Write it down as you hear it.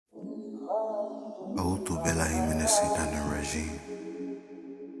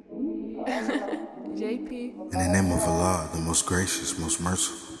JP. In the name of Allah, the most gracious, most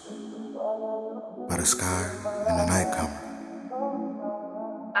merciful, by the sky and the night comer.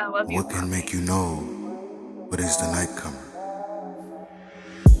 I love you. What can make you know what is the night comer?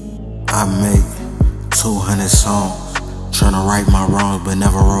 I make 200 songs, tryna right my wrongs, but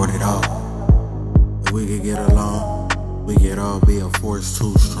never wrote it all. If we could get along, we could all be a force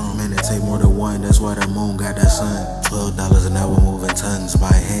too strong. Man, it take more than one, that's why the moon got that sun. $12 an hour moving tons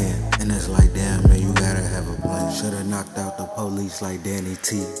by hand. And it's like, damn, man, you gotta have a plan. Should've knocked out the police like Danny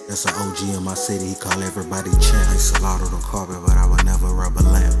T. That's an OG in my city, he call everybody champ. I used to lotto the carpet, but I would never rub a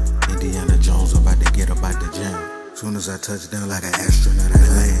lamp. Indiana Jones about to get up out the jam. Soon as I touch down like an astronaut, I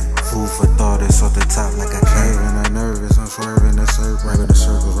land. Food for thought, it's off the top like a curve. And I'm nervous, I'm swerving the circle. Right in the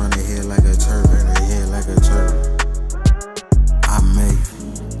circles, run their head like a turban, their head like a turban. I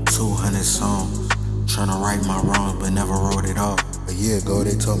made 200 songs, tryna right my wrongs, but never wrote it all. A year ago,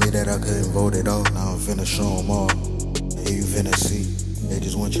 they told me that I couldn't vote it all. Now I'm finna show them all. Here you finna see. They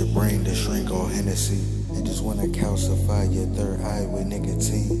just want your brain to shrink all Hennessy. They just wanna calcify your third eye with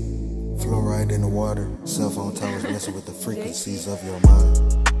nicotine. Fluoride in the water. Cell phone towers messing with the frequencies of your mind.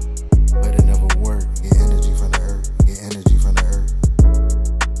 But it never worked. Get energy from the